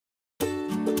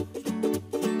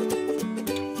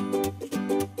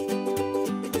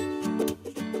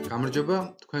გამარჯობა,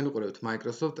 თქვენ უყურებთ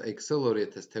Microsoft Excel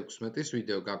 2016-ის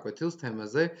ვიდეო გაკვეთილს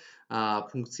თემაზე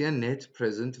ფუნქცია net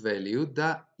present value და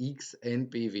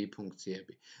XNPV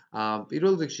ფუნქციები.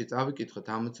 პირველ რიგში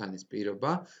წავიკითხოთ ამოცანის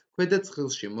პირობა. ქვედა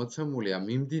ცხილში მოცემულია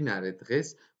მიმდინარე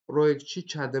დღეს პროექტში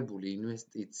ჩადებული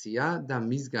ინვესტიცია და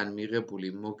მისგან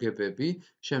მიღებული მოგებები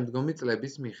შემდგომი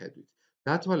წლების მიხედვით.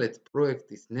 დათვალეთ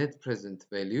პროექტის net present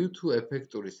value თუ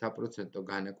ეფექტური საპროცენტო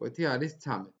განაკვეთი არის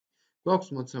 13. გვაქვს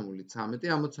მოცემული 13,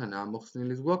 ამოცანა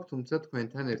ამოხსნილის გვაქვს, თუმცა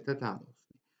თქვენთან ერთად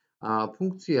ამოვხსნი.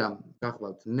 ფუნქცია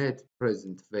გახლავთ net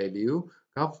present value,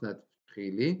 გავხსნათ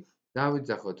ფრთხილი,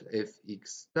 დავიძახოთ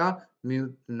fx და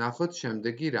ნახოთ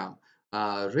შემდეგი რამ.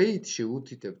 Rate-ში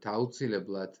ვუთითებთ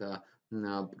აუცილებლად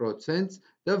პროცენტს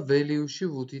და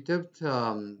value-ში ვუთითებთ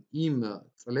იმ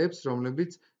წლებს,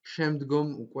 რომლებიც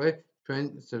შემდგომ უკვე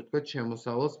ჩვენ ესე ვთქვათ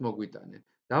შემოსავალს მოგვიტანენ.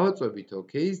 დავაწვევით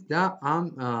OK-ს და ამ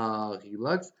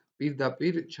ღილაკს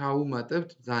პირდაპირ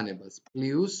ჩაუმატებთ ბრძანებას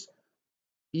პლუს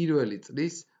პირველი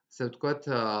წლის, ასე ვთქვათ,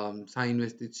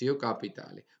 საინვესტიციო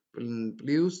კაპიტალი.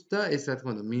 პლუს და ეს რა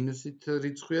თქმა უნდა მინუსით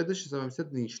რიცხვია და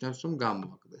შესაბამისად ნიშნავს რომ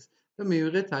გამოაგდეს. და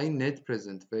მივიღეთ აი net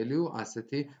present value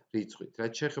ასეთი რიცხვით.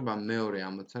 რაც შეეხება მეორე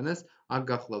ამოცანას, აქ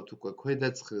გახლავთ უკვე ქვედა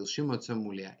ცხილში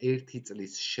მოცემულია 1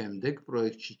 წლის შემდეგ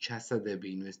პროექტში ჩასადები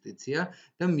ინვესტიცია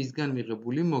და მისგან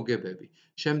მიღებული მოგებები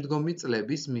შემდგომი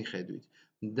წლების მიხედვით.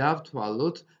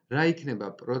 დავთვალოთ რა იქნება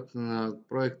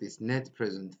პროექტის net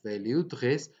present value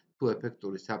დღეს თუ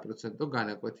ეფექტური საპროცენტო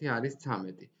განაკვეთი არის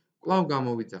 13. კვლავ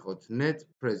გამოვიძახოთ net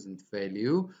present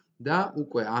value და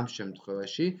უკვე ამ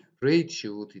შემთხვევაში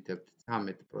rate-ში ვუთითებთ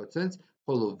 13%,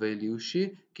 ხოლო value-ში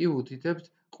კი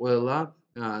ვუთითებთ ყველა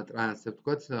ასე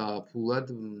ვთქვათ ფულად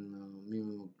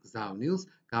გზავნილს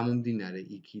გამომდინარე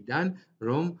იქიდან,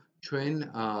 რომ ჩვენ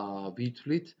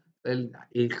ვითვლით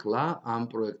ეხლა ამ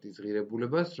პროექტის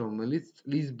ღირებულებას, რომელიც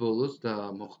წლის ბოლოს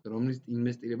რომლის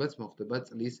ინვესტირებაც მოხდება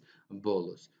წლის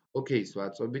ბოლოს. OK-ს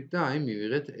ვაწვევით და აი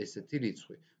მივიღეთ ესეთი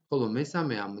რიცხვი. ხოლო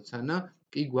მესამე ამოცანა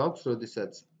კი გვაქვს,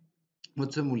 როდესაც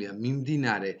მოცემულია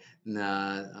მიმდინარე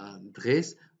დღეს,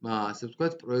 ასე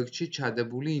ვთქვათ, პროექტში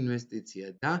ჩადებული ინვესტიცია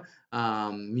და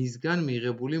მისგან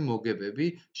მიღებული მოგებები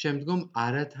შემდგომ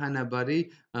არათანაბარი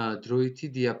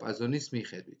დროითი დიაპაზონის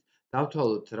მიხედვით.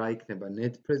 დავთვალოთ რა იქნება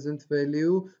net present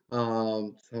value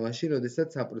ცხოვაში,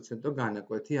 როდესაც საპროცენტო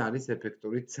განაკვეთი არის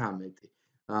ეფექტური 13.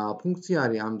 ფუნქცია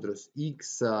არის ამ დროს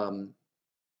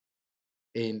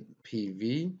XNPV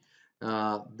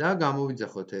და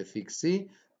გამოვიძახოთ fx-ი,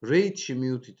 rate-ში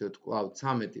მივუთითოთ კვლავ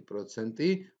 13%,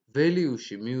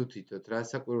 value-ში მივუთითოთ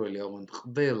რასაკვირველია, ოღონდ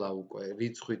ყველა უკვე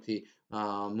რიცხვითი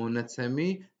მონაცემი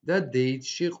და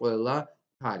date-ში ყველა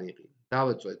თარიღი.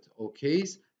 დავაწვეთ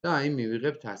OK-ს და აი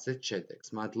მივიღებთ ასეთ შედეგს.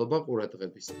 მადლობა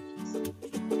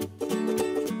ყურადღებისათვის.